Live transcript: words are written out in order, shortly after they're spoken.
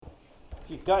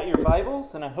You've got your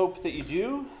Bibles, and I hope that you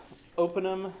do. Open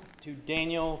them to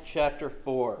Daniel chapter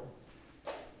 4.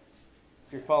 If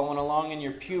you're following along in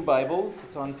your pew Bibles,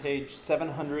 it's on page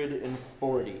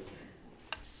 740.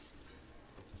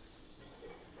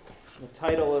 The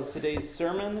title of today's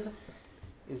sermon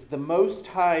is "The Most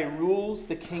High Rules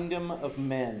the Kingdom of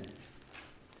Men."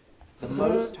 The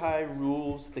Most High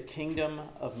rules the kingdom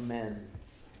of men.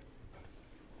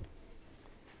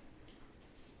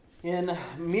 In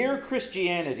Mere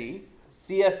Christianity,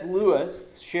 C.S.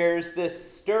 Lewis shares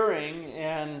this stirring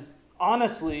and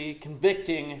honestly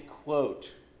convicting quote,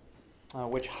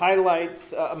 which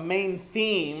highlights a main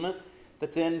theme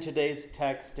that's in today's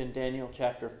text in Daniel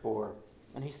chapter 4.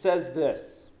 And he says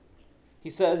this.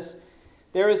 He says,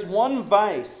 "There is one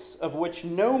vice of which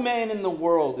no man in the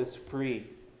world is free,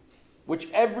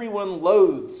 which everyone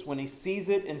loathes when he sees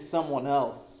it in someone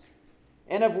else,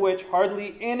 and of which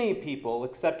hardly any people,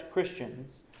 except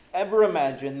Christians, ever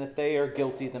imagine that they are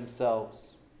guilty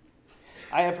themselves.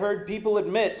 I have heard people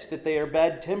admit that they are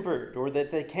bad-tempered, or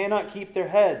that they cannot keep their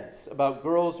heads about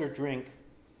girls or drink,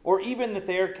 or even that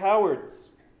they are cowards.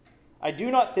 I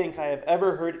do not think I have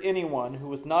ever heard anyone who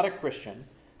was not a Christian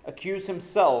accuse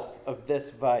himself of this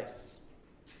vice.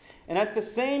 And at the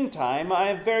same time, I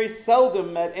have very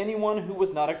seldom met anyone who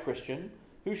was not a Christian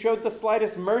who showed the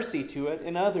slightest mercy to it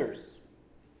in others.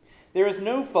 There is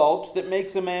no fault that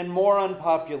makes a man more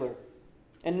unpopular,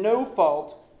 and no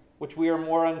fault which we are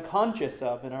more unconscious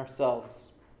of in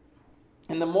ourselves.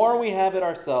 And the more we have it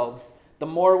ourselves, the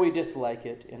more we dislike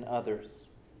it in others.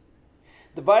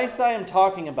 The vice I am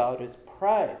talking about is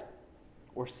pride,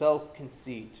 or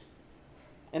self-conceit.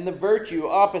 And the virtue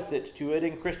opposite to it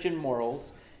in Christian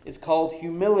morals is called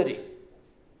humility.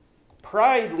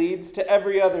 Pride leads to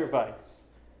every other vice.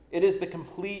 It is the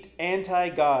complete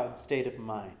anti-God state of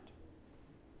mind.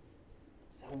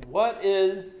 So what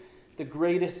is the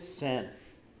greatest sin?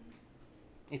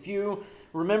 If you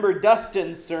remember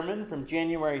Dustin's sermon from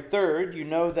January 3rd, you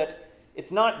know that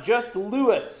it's not just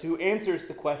Lewis who answers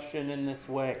the question in this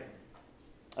way.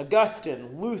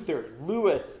 Augustine, Luther,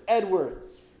 Lewis,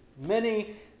 Edwards,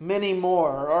 many, many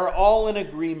more are all in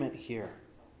agreement here.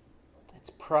 It's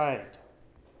pride.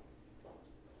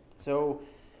 So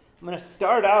I'm going to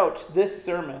start out this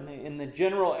sermon in the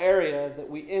general area that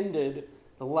we ended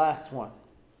the last one.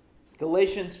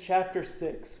 Galatians chapter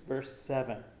 6, verse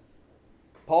 7.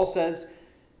 Paul says,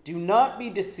 "Do not be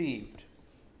deceived.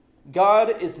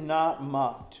 God is not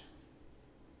mocked.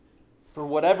 For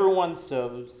whatever one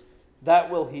sows,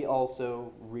 that will he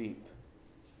also reap."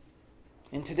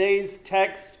 In today's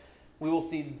text, we will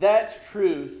see that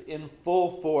truth in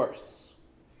full force.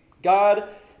 God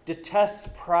detests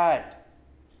pride,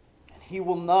 and he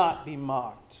will not be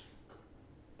mocked.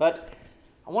 But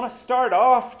I want to start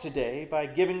off today by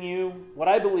giving you what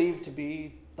I believe to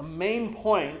be the main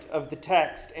point of the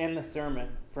text and the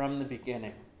sermon from the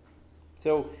beginning.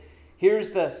 So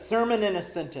here's the sermon in a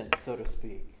sentence, so to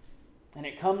speak. And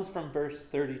it comes from verse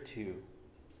 32.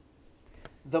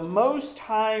 The Most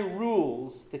High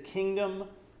rules the kingdom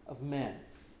of men.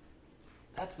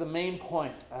 That's the main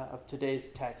point of today's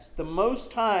text. The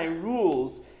Most High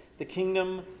rules the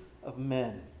kingdom of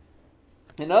men.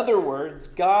 In other words,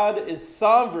 God is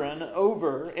sovereign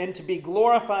over and to be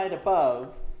glorified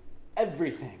above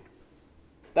everything.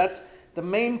 That's the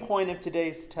main point of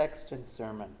today's text and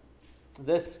sermon.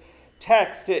 This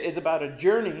text is about a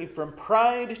journey from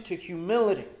pride to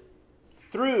humility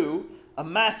through a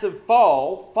massive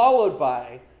fall followed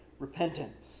by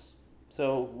repentance.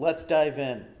 So let's dive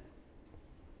in.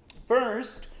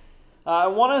 First, I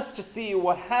want us to see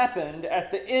what happened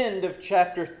at the end of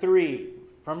chapter 3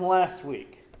 from last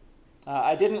week.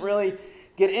 I didn't really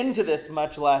get into this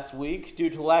much last week due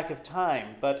to lack of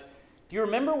time, but do you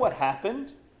remember what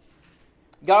happened?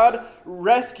 God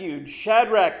rescued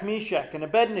Shadrach, Meshach, and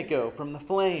Abednego from the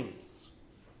flames.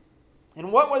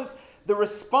 And what was the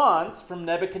response from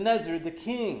Nebuchadnezzar the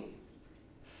king?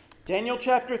 Daniel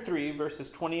chapter 3, verses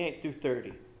 28 through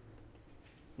 30.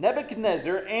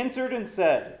 Nebuchadnezzar answered and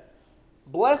said,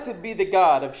 "Blessed be the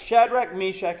God of Shadrach,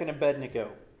 Meshach, and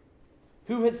Abednego,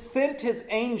 who has sent his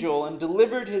angel and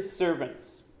delivered his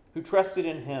servants who trusted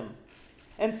in him,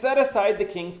 and set aside the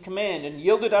king's command and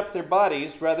yielded up their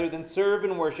bodies rather than serve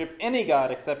and worship any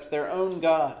god except their own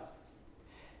God.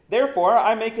 Therefore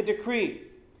I make a decree.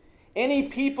 Any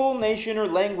people, nation, or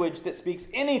language that speaks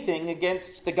anything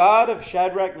against the God of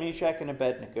Shadrach, Meshach, and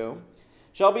Abednego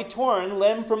shall be torn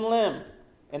limb from limb,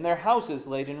 and their houses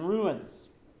laid in ruins.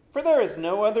 For there is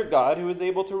no other God who is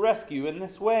able to rescue in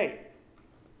this way."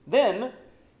 Then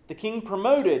the king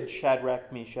promoted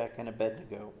Shadrach, Meshach, and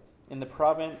Abednego in the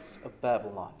province of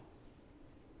Babylon.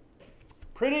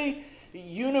 Pretty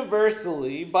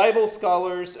universally, Bible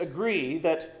scholars agree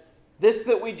that this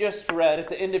that we just read at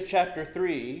the end of chapter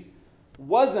 3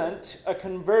 wasn't a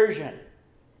conversion.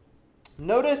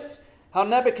 Notice how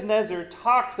Nebuchadnezzar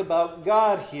talks about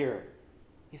God here.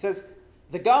 He says,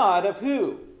 the God of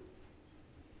who?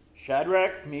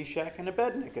 Shadrach, Meshach, and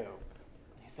Abednego.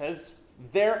 He says,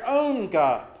 their own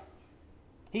God.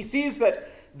 He sees that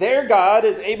their God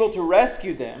is able to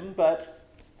rescue them, but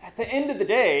at the end of the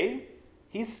day,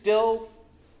 he's still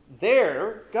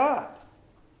their God,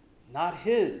 not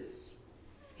his.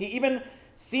 He even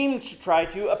seemed to try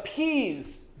to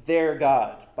appease their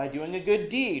God by doing a good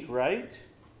deed, right?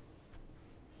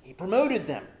 He promoted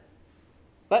them.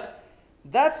 But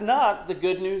that's not the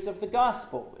good news of the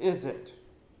gospel, is it?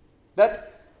 That's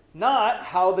not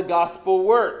how the gospel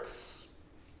works.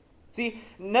 See,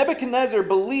 Nebuchadnezzar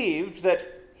believed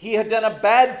that he had done a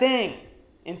bad thing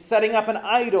in setting up an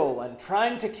idol and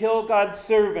trying to kill God's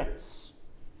servants,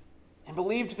 and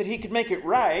believed that he could make it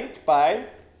right by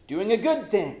doing a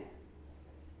good thing,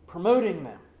 promoting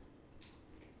them.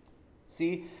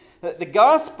 See, the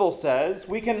gospel says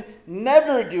we can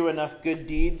never do enough good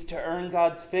deeds to earn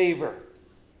God's favor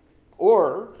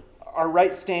or our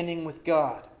right standing with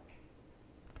God.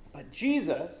 But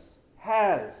Jesus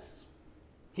has.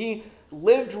 He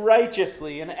lived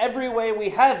righteously in every way we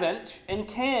haven't and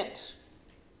can't.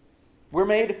 We're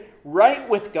made right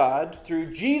with God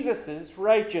through Jesus'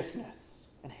 righteousness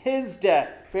and his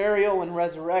death, burial, and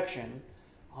resurrection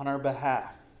on our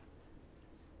behalf.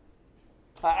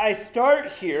 I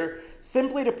start here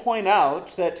simply to point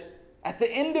out that at the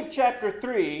end of chapter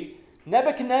 3,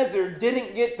 Nebuchadnezzar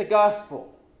didn't get the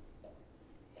gospel.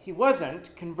 He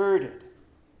wasn't converted.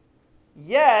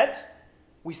 Yet,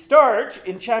 we start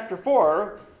in chapter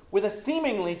 4 with a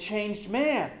seemingly changed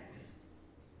man.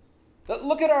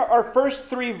 Look at our first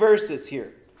 3 verses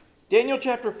here. Daniel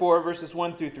chapter 4, verses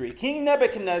 1 through 3. King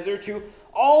Nebuchadnezzar, to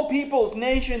all peoples,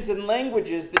 nations, and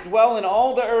languages that dwell in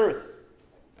all the earth,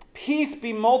 peace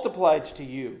be multiplied to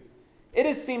you. It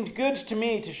has seemed good to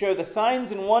me to show the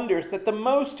signs and wonders that the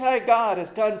Most High God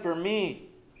has done for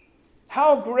me.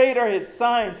 How great are his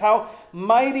signs, how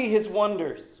mighty his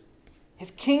wonders.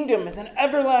 His kingdom is an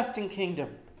everlasting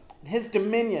kingdom, and his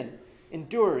dominion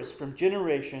endures from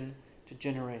generation to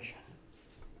generation.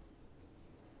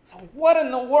 So what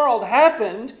in the world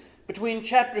happened between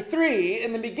chapter 3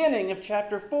 and the beginning of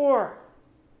chapter 4?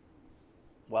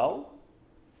 Well,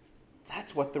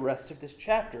 that's what the rest of this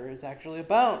chapter is actually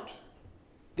about.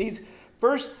 These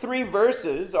first 3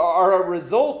 verses are a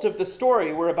result of the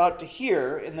story we're about to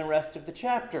hear in the rest of the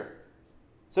chapter.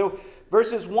 So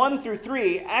verses 1 through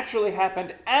 3 actually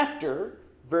happened after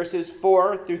verses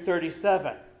 4 through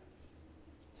 37.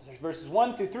 So there's verses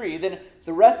 1 through 3. Then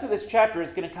the rest of this chapter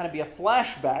is going to kind of be a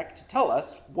flashback to tell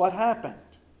us what happened.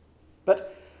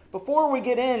 But before we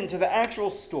get into the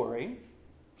actual story,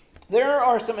 there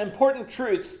are some important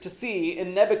truths to see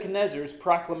in Nebuchadnezzar's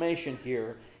proclamation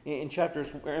here in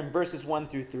verses 1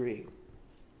 through 3.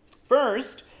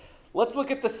 First, let's look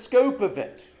at the scope of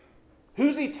it.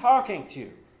 Who's he talking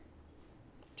to?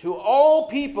 To all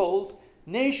peoples,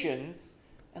 nations,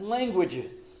 and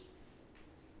languages.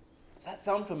 Does that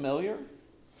sound familiar?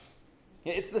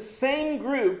 It's the same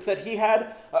group that he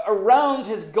had around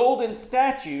his golden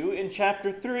statue in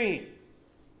chapter 3.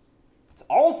 It's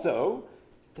also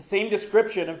the same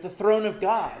description of the throne of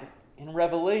God in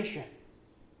Revelation.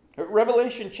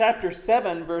 Revelation chapter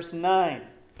 7, verse 9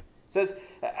 says,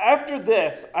 "After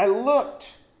this I looked,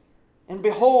 and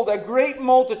behold, a great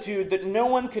multitude that no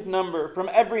one could number from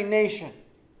every nation,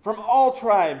 from all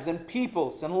tribes and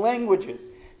peoples and languages,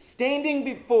 standing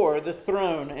before the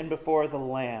throne and before the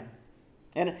Lamb."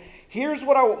 And here's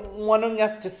what I'm wanting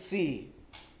us to see.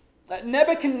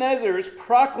 Nebuchadnezzar's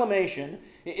proclamation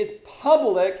is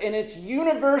public and it's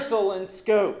universal in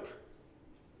scope.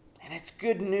 And it's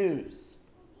good news.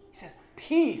 He says,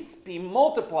 peace be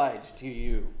multiplied to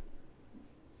you.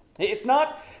 It's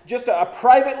not just a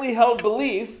privately held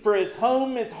belief for his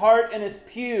home, his heart, and his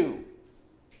pew.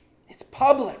 It's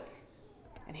public.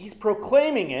 And he's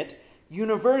proclaiming it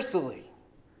universally.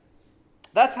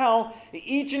 That's how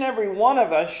each and every one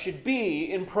of us should be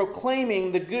in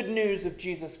proclaiming the good news of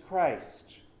Jesus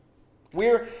Christ.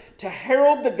 We're to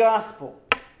herald the gospel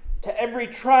to every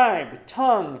tribe,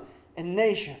 tongue, and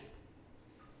nation.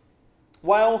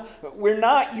 While we're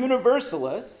not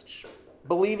universalist,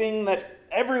 believing that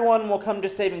everyone will come to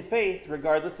saving faith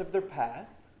regardless of their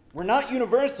path, we're not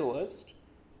universalist,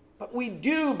 but we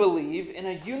do believe in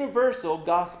a universal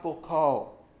gospel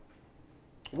call.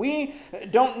 We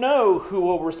don't know who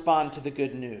will respond to the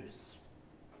good news.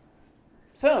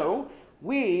 So,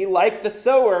 we, like the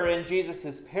sower in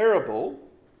Jesus' parable,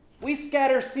 we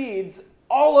scatter seeds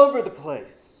all over the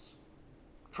place,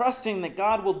 trusting that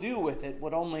God will do with it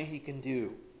what only he can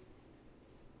do.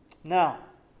 Now,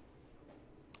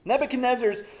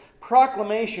 Nebuchadnezzar's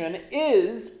proclamation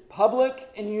is public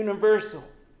and universal,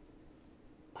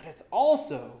 but it's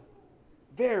also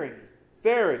very,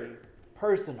 very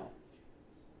personal.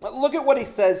 But look at what he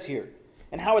says here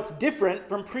and how it's different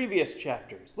from previous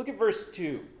chapters. Look at verse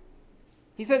 2.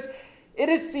 He says, "It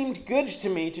has seemed good to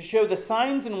me to show the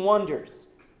signs and wonders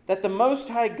that the Most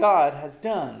High God has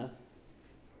done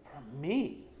for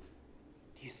me."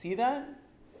 Do you see that?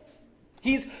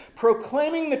 He's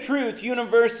proclaiming the truth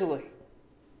universally.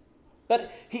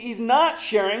 But he's not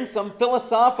sharing some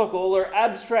philosophical or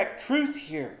abstract truth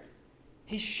here.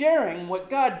 He's sharing what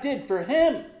God did for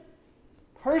him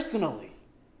personally.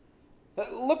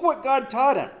 Look what God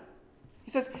taught him. He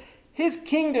says, his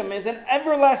kingdom is an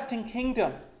everlasting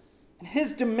kingdom, and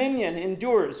his dominion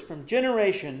endures from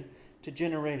generation to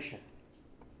generation.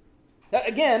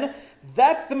 Again,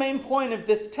 that's the main point of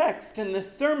this text and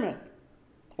this sermon.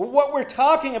 What we're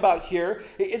talking about here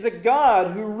is a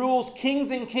God who rules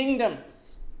kings and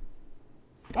kingdoms,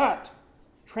 but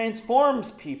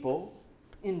transforms people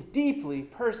in deeply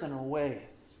personal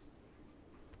ways.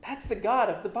 That's the God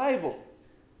of the Bible.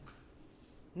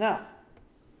 Now,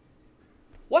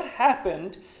 what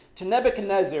happened to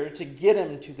Nebuchadnezzar to get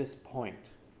him to this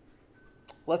point?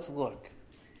 Let's look.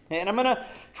 And I'm going to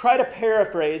try to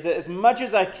paraphrase as much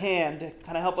as I can to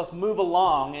kind of help us move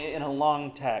along in a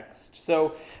long text.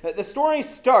 So the story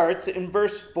starts in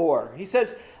verse 4. He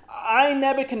says, "I,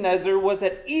 Nebuchadnezzar, was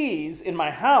at ease in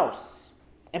my house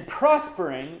and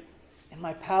prospering in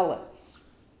my palace."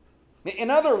 In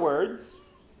other words,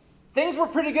 things were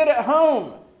pretty good at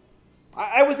home.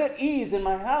 I was at ease in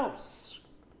my house.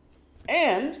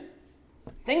 And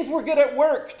things were good at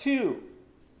work, too.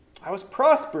 I was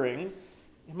prospering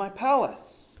in my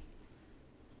palace.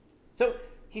 So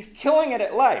he's killing it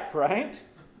at life, right?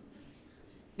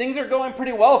 Things are going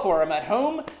pretty well for him at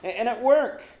home and at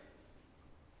work.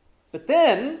 But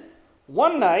then,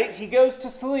 one night, he goes to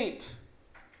sleep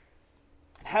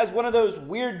and has one of those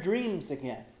weird dreams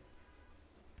again.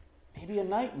 Maybe a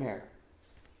nightmare.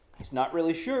 He's not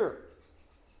really sure.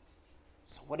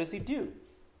 So what does he do?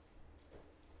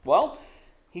 Well,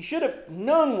 he should have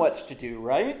known what to do,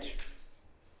 right?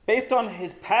 Based on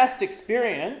his past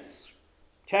experience,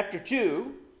 chapter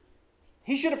 2,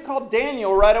 he should have called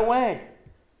Daniel right away.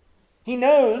 He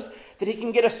knows that he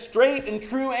can get a straight and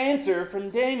true answer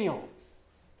from Daniel.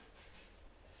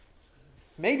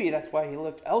 Maybe that's why he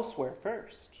looked elsewhere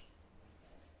first.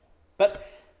 But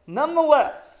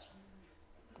nonetheless,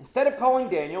 instead of calling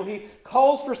Daniel, he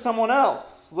calls for someone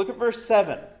else. Look at verse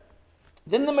 7.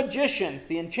 "Then the magicians,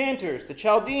 the enchanters, the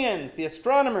Chaldeans, the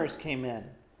astronomers came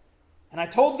in. And I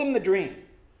told them the dream,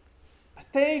 but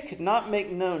they could not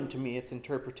make known to me its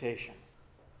interpretation."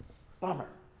 Bummer.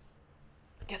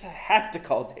 I guess I have to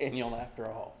call Daniel after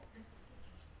all.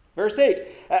 Verse 8,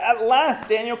 "At last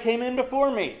Daniel came in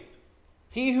before me,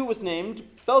 he who was named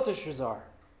Belteshazzar,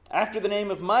 after the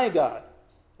name of my God,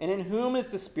 and in whom is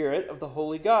the spirit of the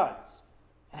holy gods.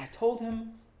 And I told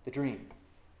him the dream."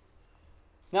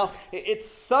 Now, it's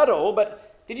subtle,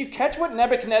 but did you catch what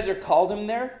Nebuchadnezzar called him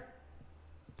there?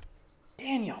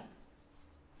 Daniel.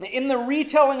 In the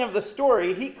retelling of the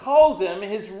story, he calls him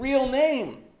his real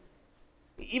name,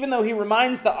 even though he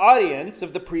reminds the audience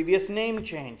of the previous name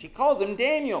change. He calls him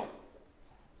Daniel.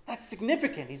 That's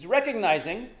significant. He's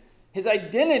recognizing his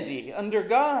identity under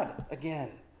God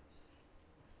again.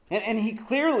 And he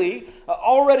clearly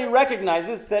already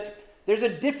recognizes that there's a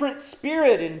different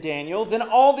spirit in Daniel than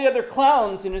all the other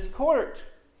clowns in his court.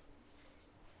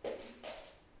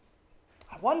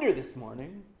 I wonder this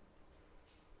morning,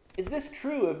 is this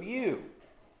true of you?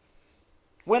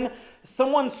 When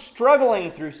someone's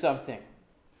struggling through something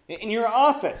in your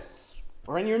office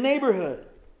or in your neighborhood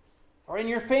or in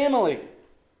your family,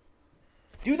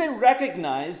 do they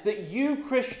recognize that you,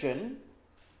 Christian,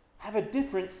 have a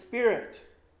different spirit?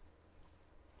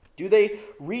 Do they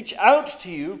reach out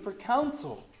to you for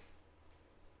counsel?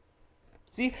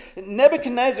 See,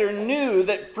 Nebuchadnezzar knew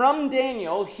that from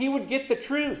Daniel he would get the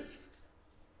truth.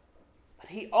 But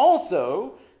he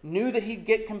also knew that he'd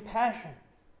get compassion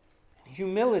and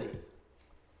humility.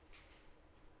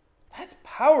 That's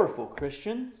powerful,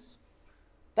 Christians.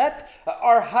 That's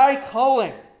our high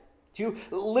calling, to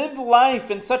live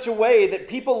life in such a way that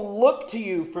people look to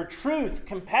you for truth,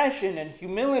 compassion, and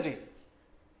humility.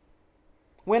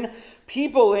 When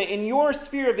people in your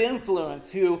sphere of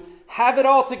influence who have it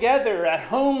all together at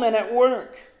home and at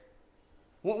work,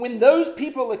 when those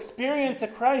people experience a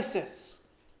crisis,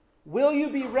 Will you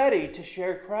be ready to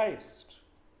share Christ?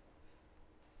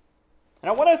 And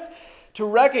I want us to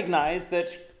recognize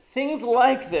that things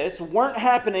like this weren't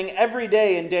happening every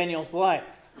day in Daniel's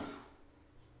life.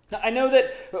 Now, I know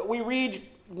that we read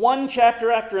one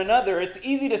chapter after another. It's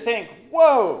easy to think,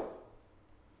 whoa,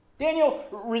 Daniel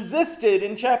resisted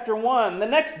in chapter 1. The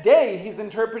next day, he's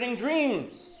interpreting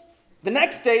dreams. The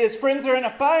next day, his friends are in a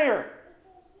fire.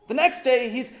 The next day,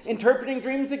 he's interpreting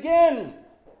dreams again.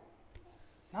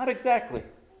 Not exactly.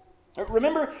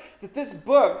 Remember that this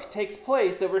book takes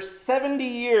place over 70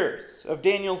 years of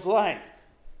Daniel's life.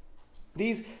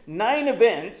 These 9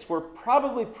 events were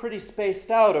probably pretty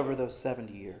spaced out over those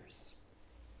 70 years.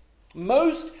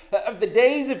 Most of the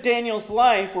days of Daniel's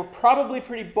life were probably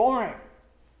pretty boring,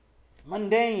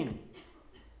 mundane,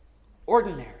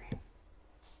 ordinary.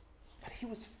 But he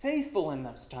was faithful in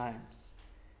those times.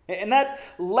 And that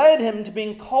led him to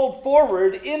being called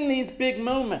forward in these big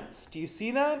moments. Do you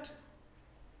see that?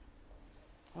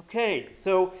 Okay,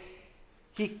 so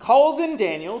he calls in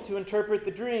Daniel to interpret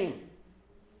the dream.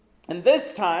 And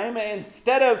this time,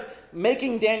 instead of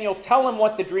making Daniel tell him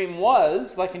what the dream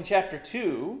was, like in chapter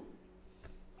 2,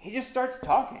 he just starts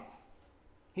talking.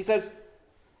 He says,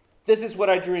 "This is what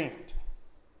I dreamed.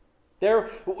 There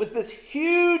was this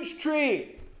huge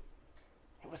tree.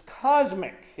 It was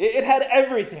cosmic. It had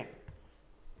everything.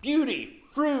 Beauty,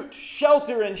 fruit,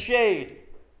 shelter, and shade.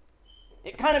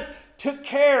 It kind of took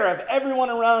care of everyone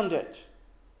around it.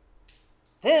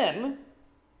 Then,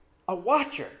 a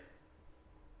watcher,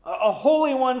 a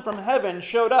holy one from heaven,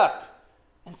 showed up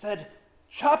and said,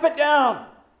 'Chop it down,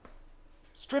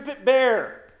 strip it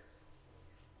bare,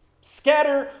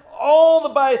 scatter all the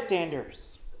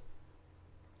bystanders,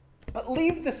 but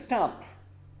leave the stump,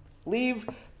 leave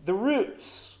the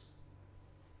roots.'"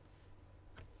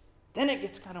 Then it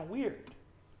gets kind of weird.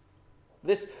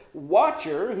 This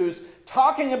watcher who's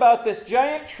talking about this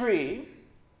giant tree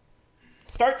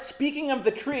starts speaking of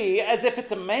the tree as if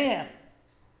it's a man.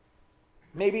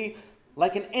 Maybe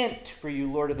like an Ent for you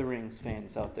Lord of the Rings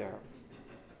fans out there.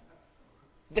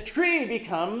 The tree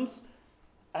becomes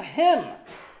a hymn.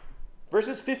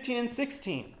 Verses 15 and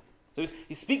 16. So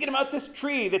he's speaking about this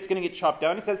tree that's going to get chopped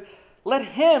down. He says, "Let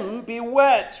him be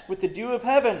wet with the dew of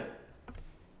heaven.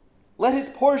 Let his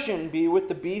portion be with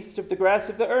the beasts of the grass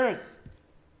of the earth.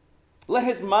 Let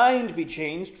his mind be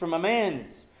changed from a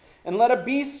man's, and let a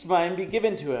beast's mind be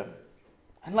given to him.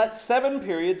 And let 7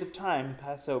 periods of time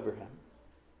pass over him."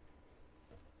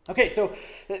 Okay, so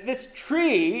this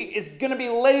tree is going to be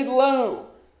laid low.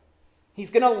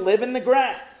 He's going to live in the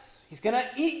grass. He's going to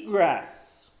eat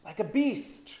grass like a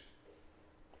beast.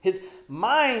 His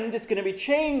mind is going to be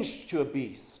changed to a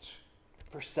beast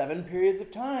for 7 periods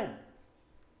of time.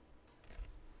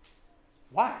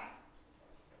 Why?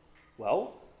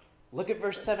 Well, look at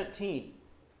verse 17.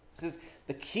 This is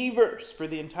the key verse for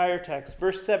the entire text.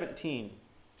 Verse 17.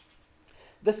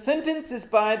 "The sentence is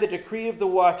by the decree of the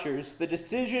watchers, the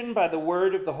decision by the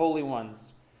word of the holy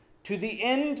ones, to the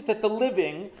end that the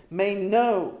living may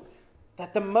know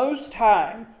that the Most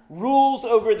High rules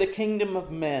over the kingdom of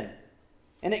men,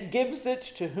 and it gives it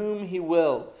to whom he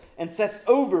will, and sets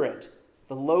over it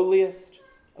the lowliest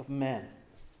of men."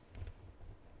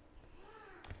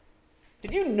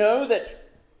 Did you know that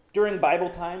during Bible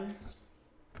times,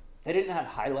 they didn't have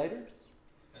highlighters?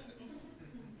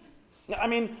 I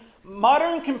mean,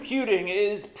 modern computing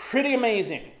is pretty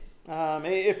amazing.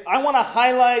 If I want to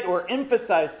highlight or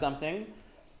emphasize something,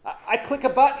 I click a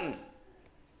button,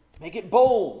 make it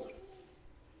bold,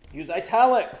 use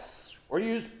italics, or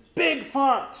use big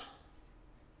font.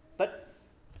 But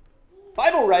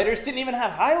Bible writers didn't even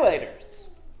have highlighters.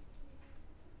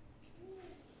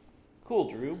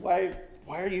 Cool, Drew. Why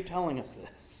are you telling us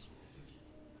this?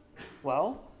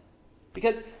 Well,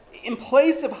 because in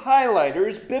place of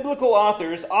highlighters, biblical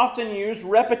authors often use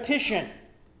repetition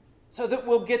so that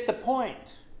we'll get the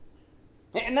point.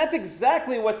 And that's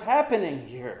exactly what's happening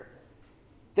here.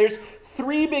 There's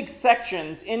 3 big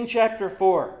sections in chapter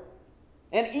 4,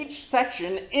 and each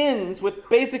section ends with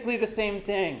basically the same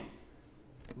thing.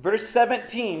 Verse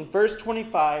 17, verse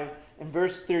 25, and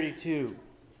verse 32.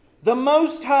 The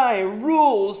Most High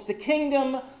rules the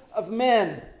kingdom of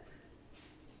men.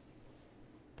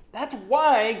 That's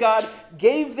why God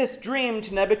gave this dream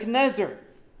to Nebuchadnezzar.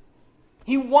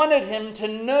 He wanted him to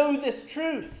know this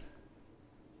truth.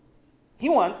 He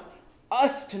wants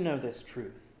us to know this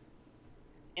truth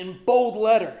in bold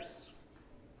letters.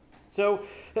 So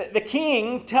the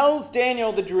king tells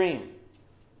Daniel the dream.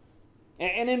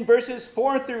 And in verses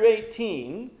 4 through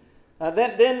 18,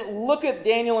 then look at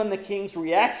Daniel and the king's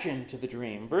reaction to the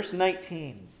dream. Verse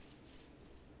 19.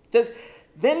 It says,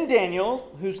 Then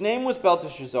Daniel, whose name was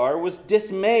Belteshazzar, was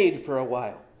dismayed for a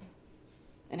while,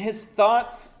 and his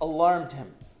thoughts alarmed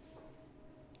him.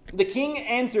 The king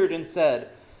answered and said,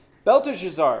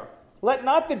 Belteshazzar, let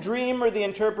not the dream or the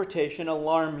interpretation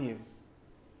alarm you.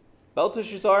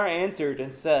 Belteshazzar answered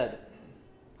and said,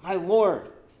 My lord,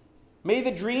 may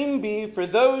the dream be for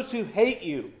those who hate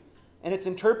you, and its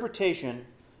interpretation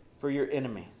for your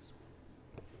enemies.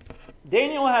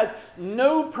 Daniel has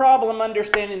no problem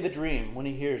understanding the dream when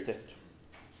he hears it.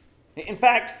 In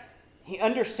fact, he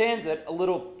understands it a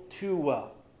little too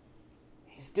well.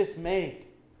 He's dismayed,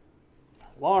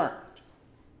 alarmed.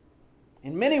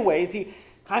 In many ways, he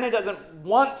kind of doesn't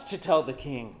want to tell the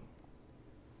king.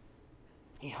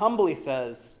 He humbly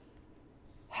says,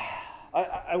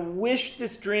 I wish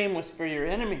this dream was for your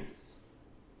enemies.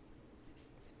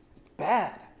 It's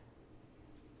bad.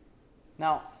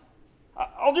 Now,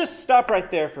 I'll just stop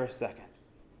right there for a second.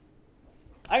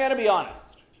 I got to be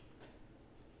honest.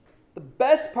 The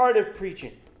best part of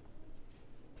preaching,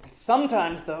 and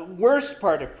sometimes the worst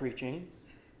part of preaching,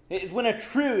 is when a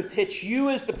truth hits you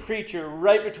as the preacher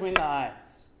right between the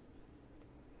eyes.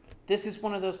 This is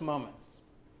one of those moments.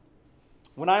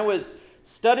 When I was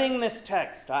studying this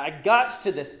text, I got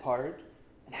to this part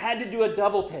and had to do a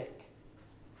double take.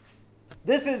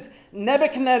 This is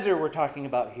Nebuchadnezzar we're talking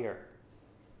about here.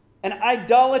 An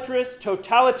idolatrous,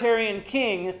 totalitarian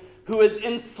king who has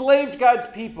enslaved God's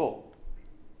people.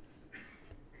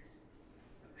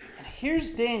 And here's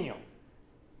Daniel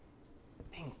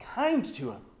being kind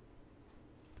to him,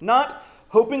 not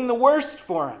hoping the worst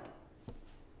for him,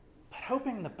 but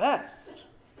hoping the best.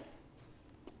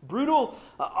 Brutal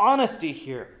honesty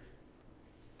here.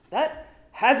 That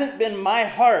hasn't been my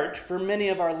heart for many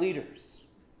of our leaders.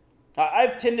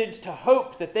 I've tended to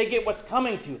hope that they get what's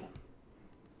coming to them.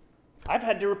 I've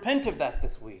had to repent of that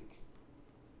this week.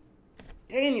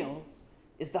 Daniel's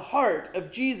is the heart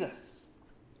of Jesus.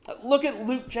 Look at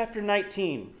Luke chapter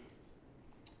 19.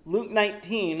 Luke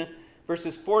 19,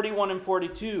 verses 41 and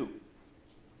 42.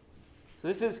 So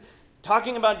this is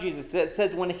talking about Jesus. It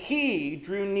says, when he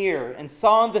drew near and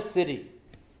saw the city,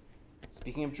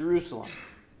 speaking of Jerusalem,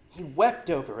 he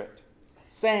wept over it,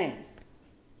 saying,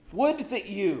 would that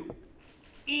you,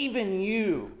 even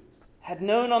you, had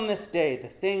known on this day the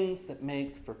things that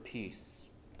make for peace.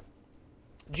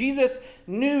 Jesus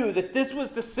knew that this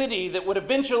was the city that would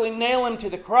eventually nail him to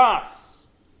the cross.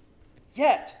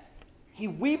 Yet, he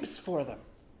weeps for them,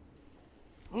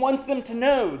 wants them to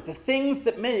know the things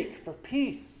that make for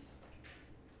peace.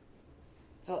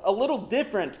 It's a little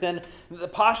different than the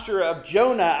posture of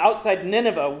Jonah outside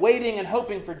Nineveh, waiting and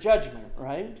hoping for judgment,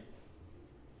 right?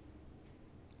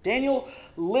 Daniel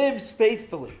lives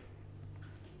faithfully.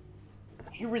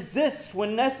 He resists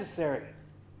when necessary.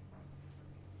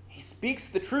 He speaks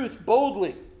the truth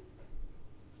boldly.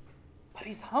 But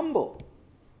he's humble.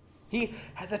 He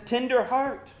has a tender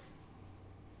heart.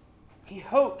 He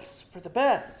hopes for the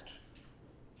best,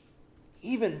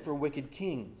 even for wicked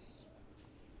kings.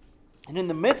 And in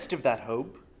the midst of that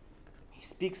hope, he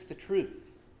speaks the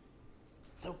truth.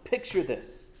 So picture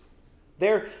this.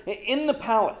 They're in the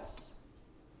palace,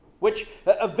 which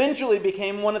eventually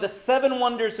became one of the 7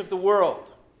 wonders of the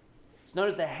world. It's known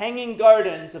as the Hanging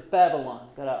Gardens of Babylon.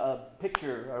 Got a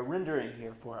picture, a rendering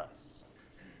here for us.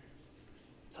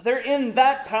 So they're in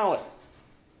that palace.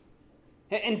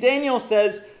 And Daniel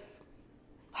says,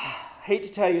 I hate to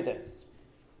tell you this,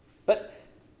 but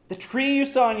the tree you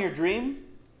saw in your dream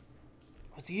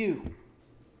was you.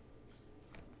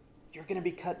 You're going to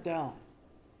be cut down.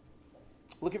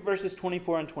 Look at verses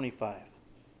 24 and 25.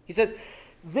 He says,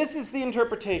 this is the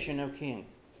interpretation, O king.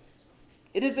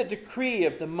 It is a decree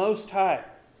of the Most High,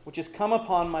 which has come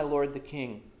upon my lord the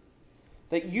king,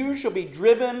 that you shall be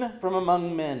driven from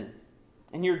among men,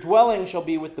 and your dwelling shall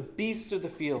be with the beasts of the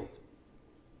field.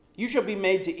 You shall be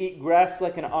made to eat grass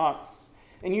like an ox,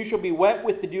 and you shall be wet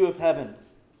with the dew of heaven.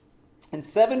 And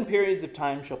 7 periods of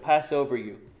time shall pass over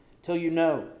you, till you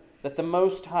know that the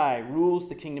Most High rules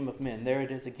the kingdom of men. There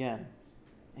it is again,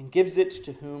 and gives it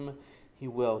to whom he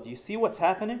will. Do you see what's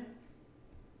happening?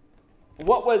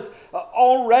 What was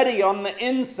already on the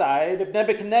inside of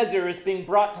Nebuchadnezzar is being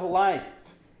brought to life.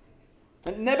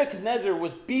 And Nebuchadnezzar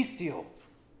was bestial.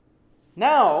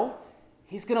 Now,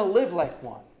 he's going to live like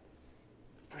one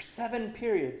for 7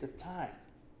 periods of time.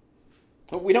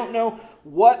 But we don't know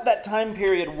what that time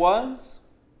period was,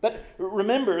 but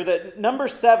remember that number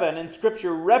 7 in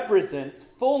Scripture represents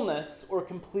fullness or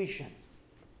completion.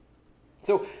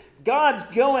 So God's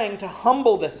going to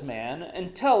humble this man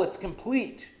until it's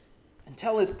complete,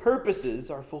 until his purposes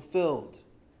are fulfilled.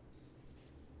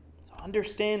 So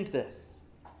understand this.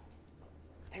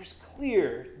 There's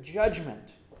clear judgment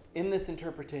in this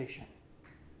interpretation.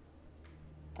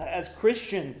 As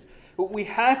Christians, we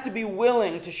have to be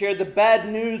willing to share the bad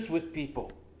news with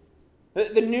people.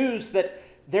 The news that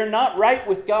they're not right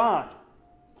with God,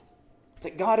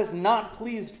 that God is not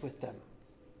pleased with them.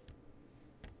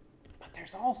 But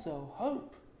there's also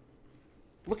hope.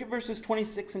 Look at verses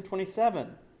 26 and 27.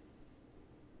 It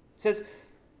says,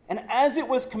 "And as it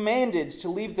was commanded to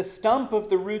leave the stump of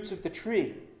the roots of the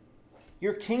tree,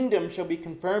 your kingdom shall be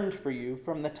confirmed for you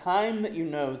from the time that you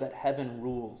know that heaven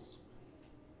rules.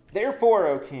 Therefore,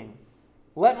 O king,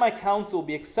 let my counsel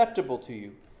be acceptable to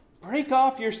you. Break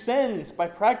off your sins by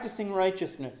practicing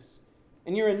righteousness,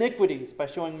 and your iniquities by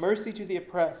showing mercy to the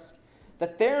oppressed,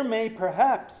 that there may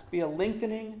perhaps be a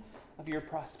lengthening of your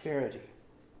prosperity."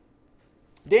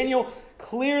 Daniel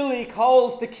clearly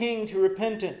calls the king to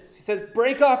repentance. He says,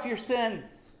 break off your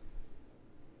sins.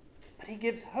 But he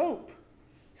gives hope.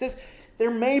 He says, there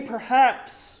may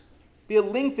perhaps be a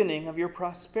lengthening of your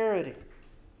prosperity.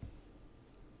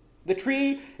 The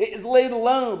tree is laid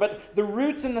low, but the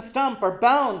roots and the stump are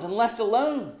bound and left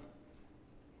alone.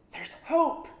 There's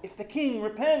hope if the king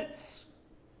repents.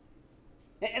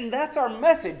 And that's our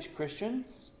message,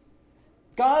 Christians.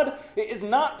 God is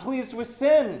not pleased with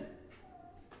sin.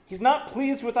 He's not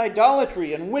pleased with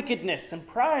idolatry and wickedness and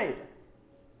pride.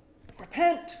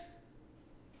 Repent.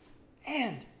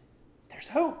 And there's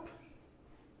hope.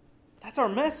 That's our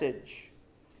message.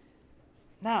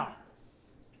 Now,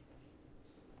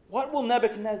 what will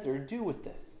Nebuchadnezzar do with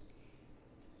this?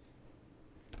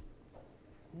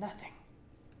 Nothing.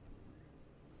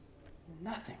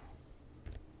 Nothing.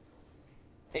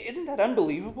 Isn't that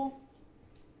unbelievable?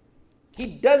 He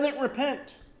doesn't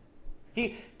repent.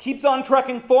 He keeps on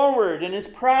trucking forward in his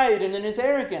pride and in his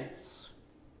arrogance.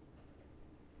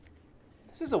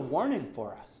 This is a warning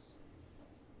for us.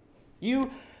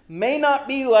 You may not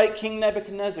be like King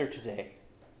Nebuchadnezzar today.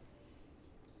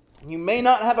 You may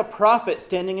not have a prophet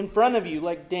standing in front of you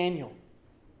like Daniel.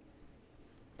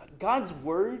 But God's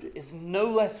word is no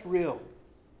less real.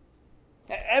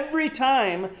 Every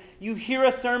time you hear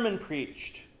a sermon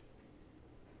preached,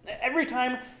 every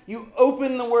time you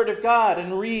open the Word of God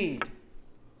and read,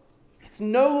 it's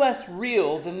no less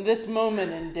real than this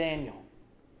moment in Daniel.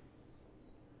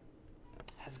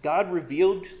 Has God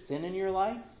revealed sin in your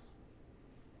life?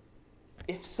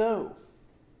 If so,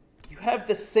 you have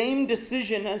the same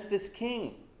decision as this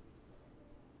king.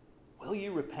 Will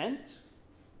you repent?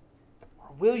 Or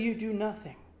will you do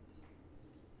nothing?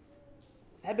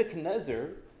 Nebuchadnezzar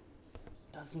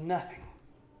does nothing.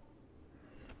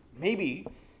 Maybe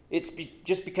it's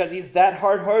just because he's that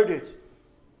hard-hearted.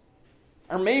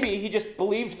 Or maybe he just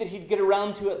believed that he'd get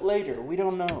around to it later. We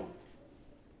don't know.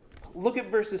 Look at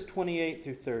verses 28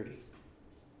 through 30. It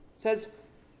says,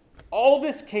 all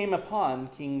this came upon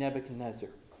King Nebuchadnezzar.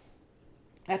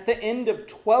 At the end of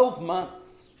 12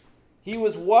 months, he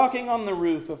was walking on the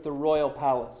roof of the royal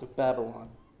palace of Babylon.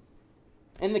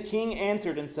 And the king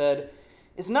answered and said,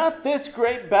 "Is not this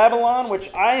great Babylon,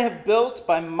 which I have built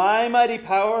by my mighty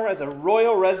power as a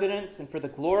royal residence and for the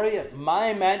glory of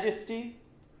my majesty?"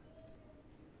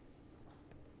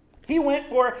 He went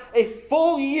for a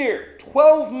full year,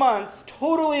 12 months,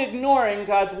 totally ignoring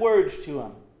God's words to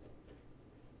him.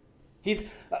 He's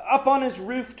up on his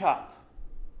rooftop,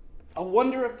 a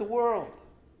wonder of the world.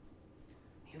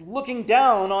 He's looking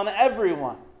down on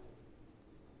everyone.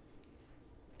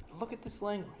 Look at this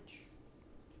language.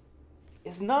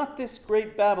 Is not this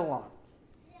great Babylon,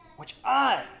 which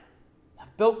I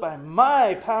have built by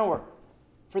my power,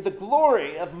 for the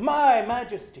glory of my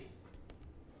majesty?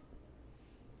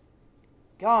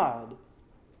 God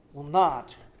will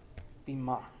not be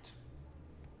mocked.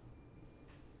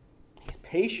 He's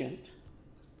patient,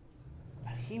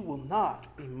 but he will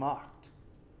not be mocked.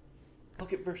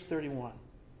 Look at verse 31.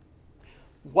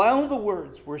 While the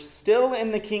words were still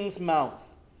in the king's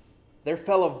mouth, there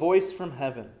fell a voice from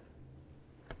heaven.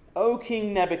 O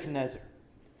King Nebuchadnezzar,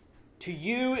 to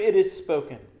you it is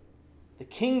spoken, the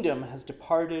kingdom has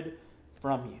departed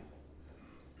from you.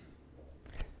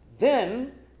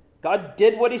 Then God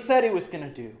did what he said he was going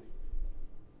to do.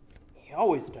 He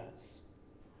always does.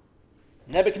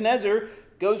 Nebuchadnezzar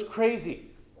goes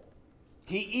crazy.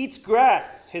 He eats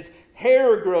grass. His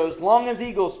hair grows long as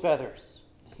eagle's feathers.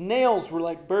 His nails were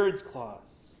like bird's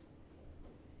claws.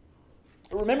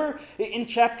 Remember in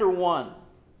chapter 1,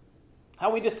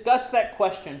 how we discussed that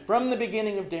question from the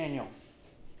beginning of Daniel.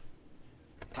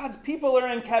 God's people are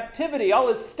in captivity. All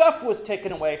his stuff was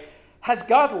taken away. Has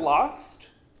God lost?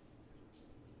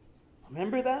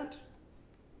 Remember that?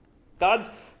 God's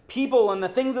people and the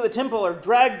things of the temple are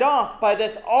dragged off by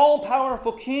this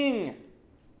all-powerful king.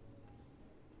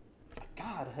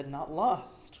 God had not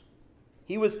lost.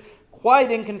 He was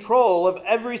quite in control of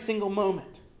every single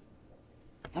moment.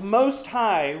 The Most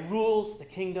High rules the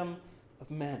kingdom of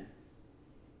men.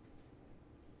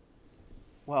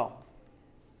 Well,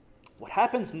 what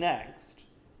happens next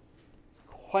is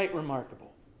quite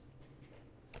remarkable.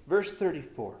 Verse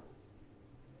 34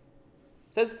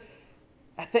 says,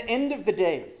 "At the end of the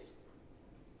days,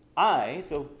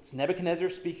 so it's Nebuchadnezzar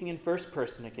speaking in first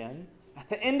person again, at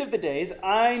the end of the days,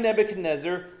 I,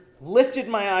 Nebuchadnezzar, lifted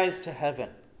my eyes to heaven,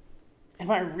 and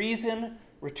my reason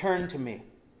returned to me.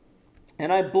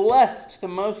 And I blessed the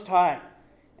Most High,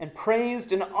 and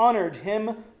praised and honored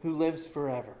him who lives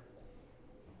forever."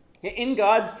 In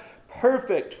God's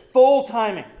perfect, full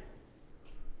timing,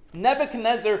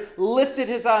 Nebuchadnezzar lifted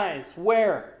his eyes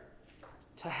where?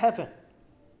 To heaven.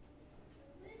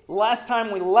 Last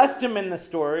time we left him in the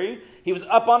story, he was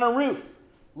up on a roof,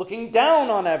 looking down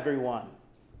on everyone.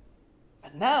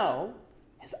 But now,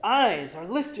 his eyes are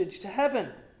lifted to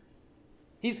heaven.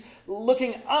 He's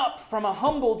looking up from a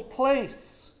humbled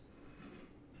place.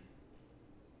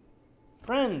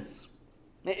 Friends,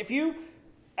 if you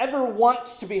ever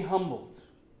want to be humbled,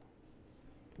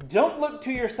 don't look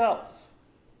to yourself.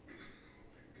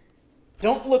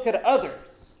 Don't look at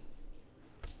others.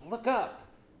 Look up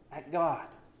at God.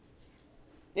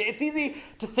 It's easy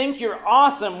to think you're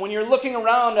awesome when you're looking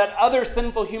around at other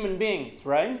sinful human beings,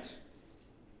 right?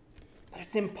 But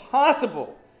it's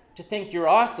impossible to think you're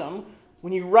awesome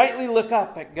when you rightly look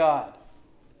up at God.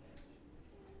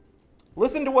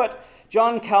 Listen to what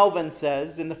John Calvin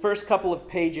says in the first couple of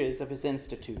pages of his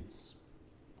Institutes.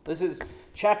 This is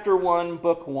chapter 1,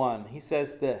 book 1. He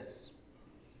says this.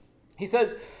 He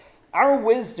says, "Our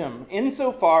wisdom,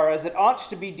 insofar as it ought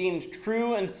to be deemed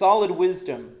true and solid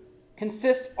wisdom,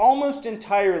 consists almost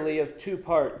entirely of two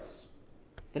parts,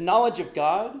 the knowledge of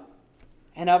God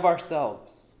and of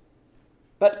ourselves.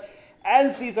 But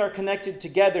as these are connected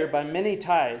together by many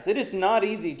ties, it is not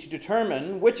easy to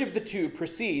determine which of the two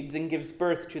precedes and gives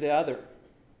birth to the other.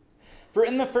 For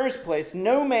in the first place,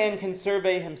 no man can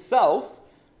survey himself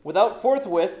without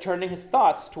forthwith turning his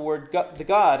thoughts toward the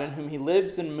God in whom he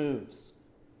lives and moves,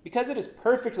 because it is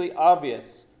perfectly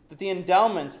obvious that the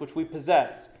endowments which we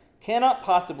possess cannot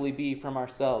possibly be from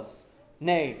ourselves,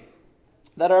 nay,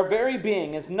 that our very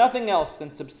being is nothing else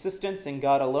than subsistence in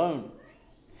God alone.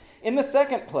 In the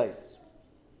second place,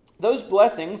 those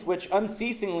blessings which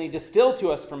unceasingly distill to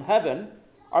us from heaven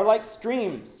are like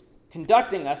streams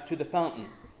conducting us to the fountain.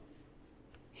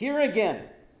 Here again,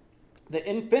 the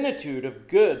infinitude of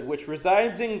good which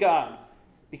resides in God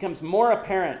becomes more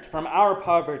apparent from our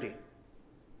poverty.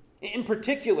 In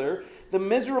particular, the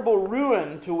miserable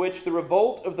ruin to which the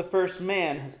revolt of the first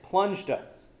man has plunged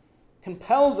us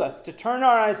compels us to turn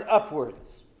our eyes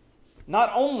upwards, not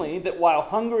only that while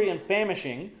hungry and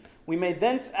famishing we may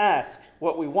thence ask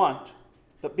what we want,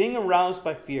 but being aroused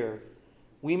by fear,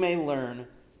 we may learn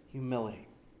humility."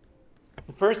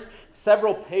 The first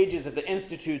several pages of the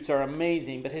Institutes are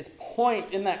amazing, but his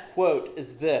point in that quote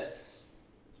is this: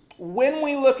 when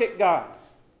we look at God,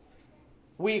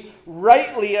 we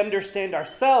rightly understand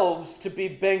ourselves to be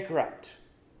bankrupt.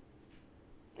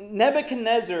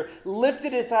 Nebuchadnezzar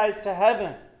lifted his eyes to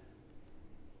heaven.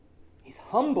 He's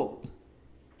humbled.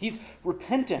 He's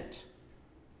repentant.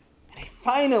 And he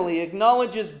finally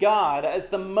acknowledges God as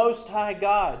the Most High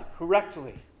God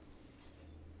correctly.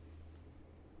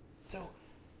 So,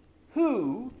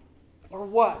 who or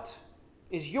what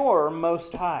is your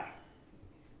Most High?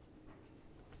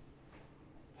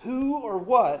 Who or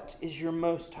what is your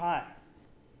Most High?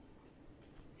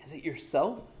 Is it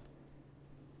yourself?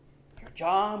 Your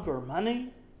job or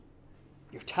money?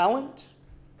 Your talent?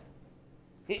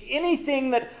 Anything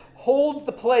that holds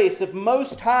the place of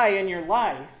Most High in your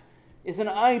life is an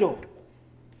idol.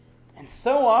 And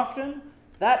so often,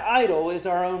 that idol is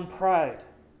our own pride.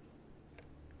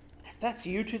 And if that's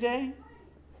you today,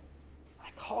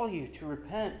 I call you to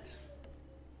repent.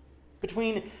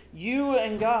 Between you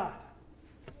and God,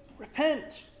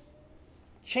 repent.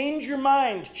 Change your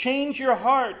mind, change your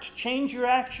heart, change your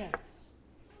actions.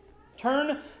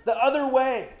 Turn the other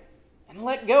way and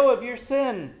let go of your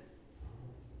sin.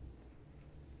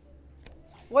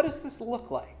 So what does this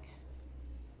look like?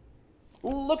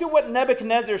 Look at what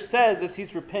Nebuchadnezzar says as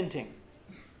he's repenting.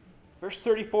 Verse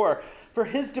 34, "For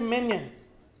his dominion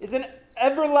is an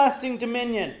everlasting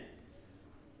dominion,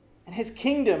 and his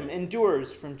kingdom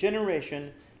endures from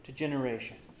generation to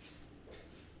generation."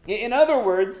 In other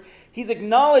words, he's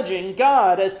acknowledging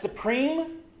God as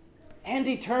supreme and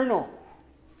eternal.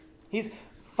 He's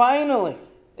finally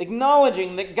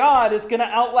acknowledging that God is going to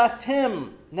outlast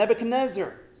him,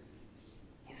 Nebuchadnezzar.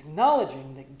 He's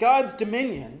acknowledging that God's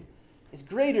dominion is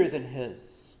greater than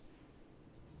his.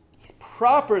 He's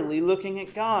properly looking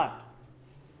at God.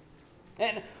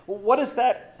 And what does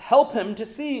that help him to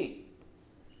see?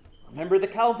 Remember the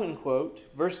Calvin quote,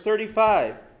 verse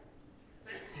 35.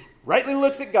 He rightly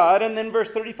looks at God, and then verse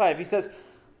 35, he says,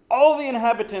 all the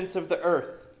inhabitants of the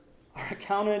earth are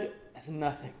accounted as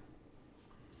nothing.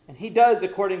 And he does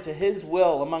according to his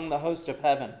will among the host of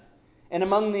heaven and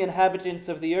among the inhabitants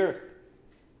of the earth.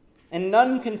 And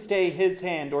none can stay his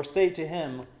hand or say to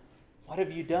him, what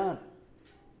have you done?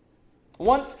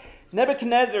 Once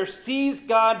Nebuchadnezzar sees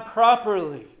God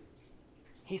properly,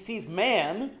 he sees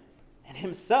man and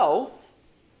himself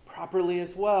properly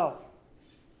as well.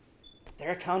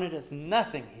 They're accounted as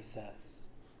nothing, he says.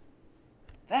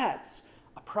 That's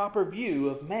a proper view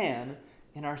of man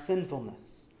in our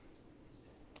sinfulness.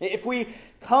 If we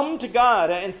come to God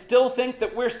and still think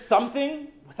that we're something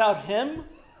without him,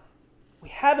 we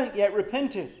haven't yet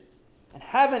repented and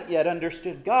haven't yet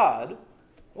understood God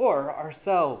or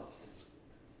ourselves.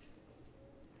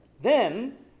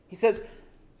 Then, he says,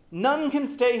 none can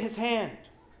stay his hand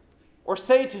or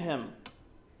say to him,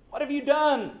 what have you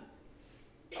done?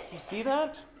 Do you see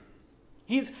that?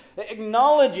 He's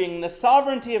acknowledging the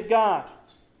sovereignty of God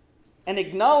and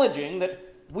acknowledging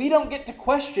that we don't get to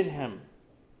question him.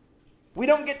 We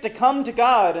don't get to come to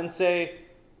God and say,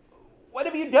 what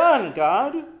have you done,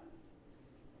 God?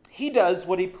 He does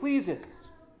what he pleases.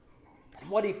 And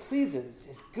what he pleases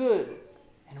is good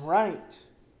and right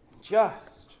and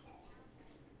just.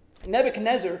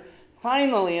 Nebuchadnezzar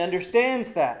finally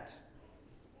understands that.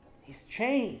 He's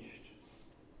changed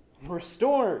and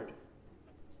restored.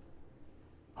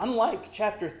 Unlike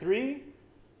chapter 3,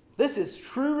 this is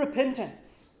true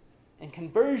repentance and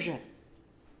conversion.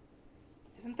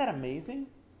 Isn't that amazing?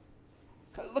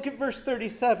 Look at verse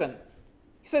 37.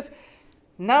 He says,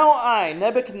 now I,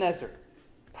 Nebuchadnezzar,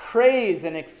 praise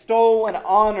and extol and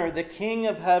honor the King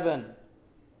of heaven,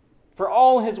 for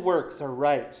all his works are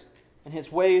right and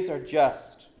his ways are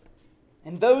just.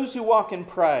 And those who walk in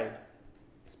pride,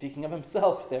 speaking of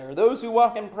himself there, those who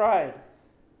walk in pride,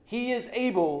 he is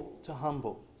able to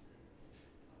humble.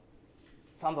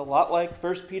 Sounds a lot like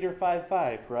 1 Peter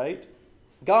 5:5, right?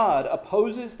 God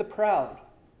opposes the proud,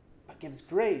 but gives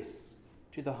grace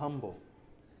to the humble.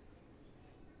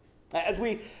 As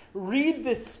we read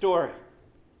this story,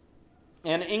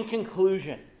 and in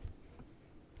conclusion,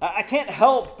 I can't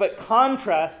help but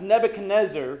contrast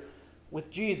Nebuchadnezzar with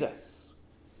Jesus.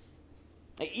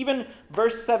 Even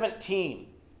verse 17,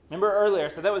 remember earlier,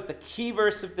 so that was the key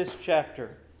verse of this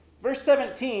chapter. Verse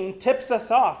 17 tips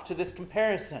us off to this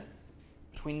comparison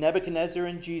between Nebuchadnezzar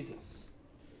and Jesus.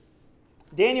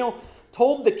 Daniel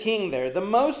told the king there, the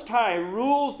Most High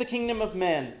rules the kingdom of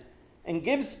men and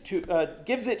gives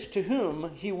it to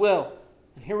whom he will.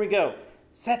 And here we go.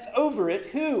 Sets over it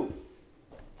who?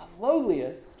 The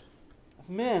lowliest of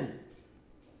men.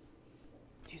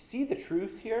 Do you see the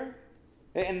truth here?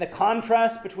 And the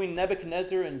contrast between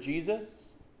Nebuchadnezzar and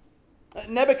Jesus?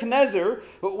 Nebuchadnezzar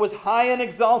was high and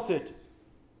exalted.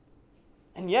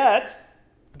 And yet,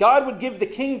 God would give the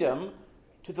kingdom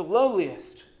to the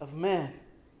lowliest of men.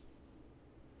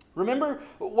 Remember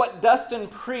what Dustin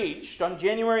preached on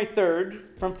January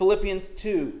 3rd from Philippians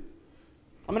 2.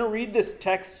 I'm going to read this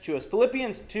text to us.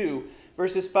 Philippians 2,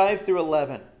 verses 5 through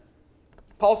 11.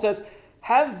 Paul says,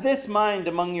 have this mind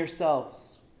among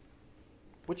yourselves,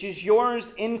 which is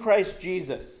yours in Christ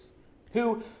Jesus,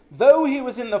 who, though he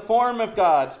was in the form of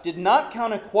God, did not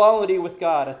count equality with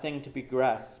God a thing to be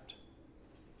grasped,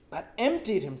 but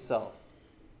emptied himself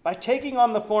by taking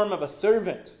on the form of a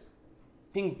servant,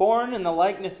 being born in the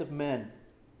likeness of men.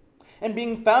 And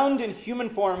being found in human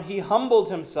form, he humbled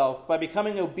himself by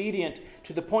becoming obedient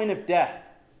to the point of death,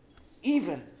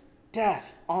 even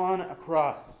death on a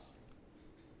cross.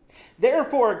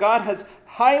 Therefore, God has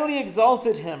highly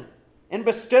exalted him and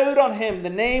bestowed on him the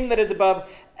name that is above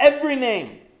every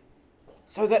name,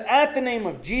 so that at the name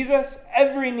of Jesus,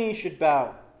 every knee should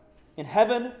bow, in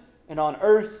heaven and on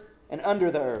earth and under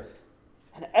the earth,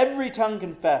 and every tongue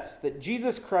confess that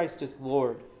Jesus Christ is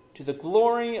Lord, to the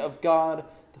glory of God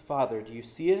the Father. Do you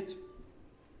see it?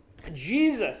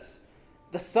 Jesus,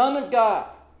 the Son of God,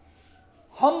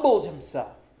 humbled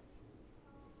himself.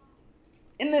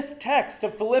 In this text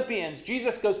of Philippians,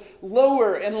 Jesus goes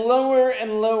lower and lower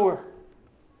and lower.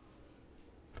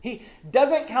 He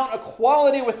doesn't count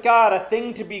equality with God a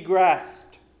thing to be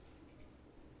grasped.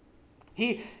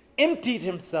 He emptied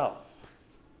himself.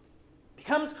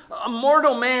 Becomes a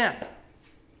mortal man,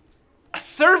 a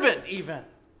servant even.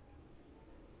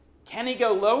 Can he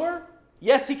go lower?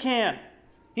 Yes, he can.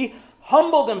 He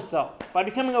humbled himself by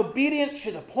becoming obedient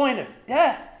to the point of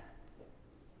death.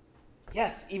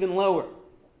 Yes, even lower.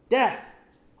 Death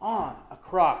on a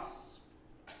cross.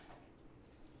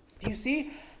 Do you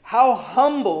see how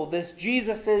humble this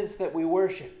Jesus is that we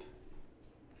worship?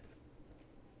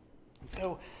 And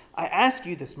so I ask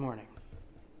you this morning,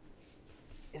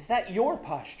 is that your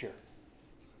posture?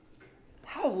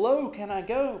 How low can I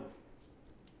go?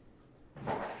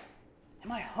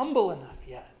 Am I humble enough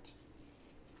yet?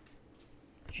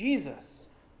 Jesus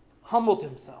humbled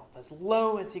himself as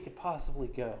low as he could possibly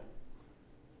go.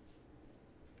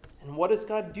 And what does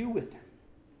God do with him?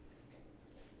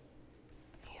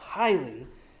 He highly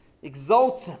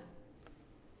exalts him.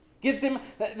 Gives him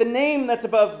the name that's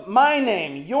above my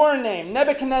name, your name,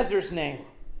 Nebuchadnezzar's name,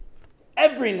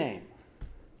 every name.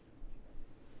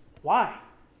 Why?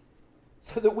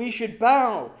 So that we should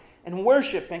bow and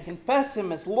worship and confess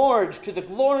him as Lord to the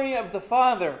glory of the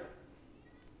Father.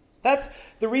 That's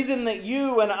the reason that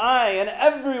you and I and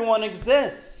everyone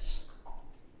exists,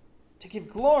 to give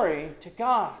glory to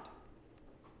God.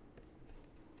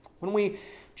 When we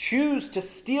choose to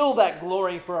steal that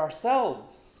glory for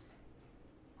ourselves,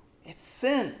 it's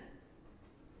sin.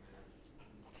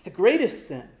 It's the greatest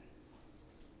sin.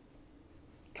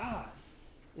 God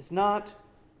is not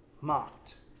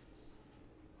mocked.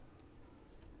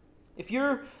 If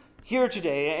you're here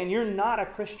today and you're not a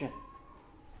Christian,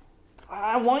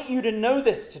 I want you to know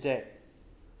this today.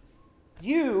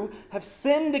 You have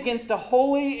sinned against a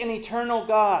holy and eternal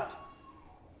God.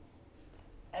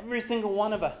 Every single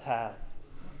one of us have.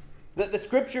 The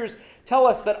scriptures tell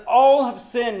us that all have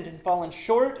sinned and fallen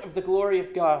short of the glory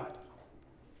of God.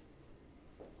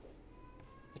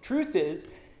 The truth is,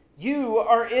 you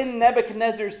are in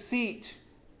Nebuchadnezzar's seat.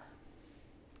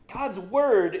 God's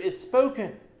word is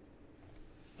spoken.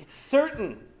 It's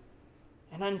certain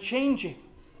and unchanging.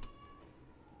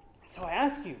 So I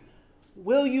ask you,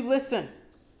 will you listen?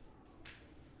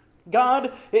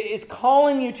 God is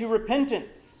calling you to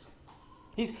repentance.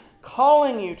 He's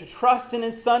calling you to trust in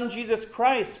his Son, Jesus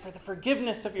Christ, for the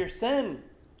forgiveness of your sin.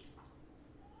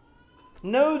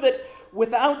 Know that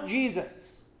without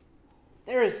Jesus,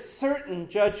 there is certain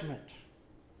judgment.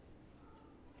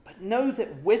 But know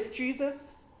that with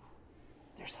Jesus,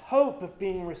 there's hope of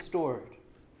being restored.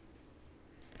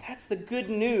 That's the good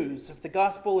news of the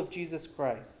gospel of Jesus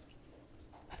Christ.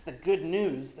 That's the good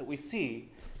news that we see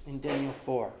in Daniel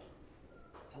 4.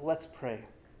 So let's pray.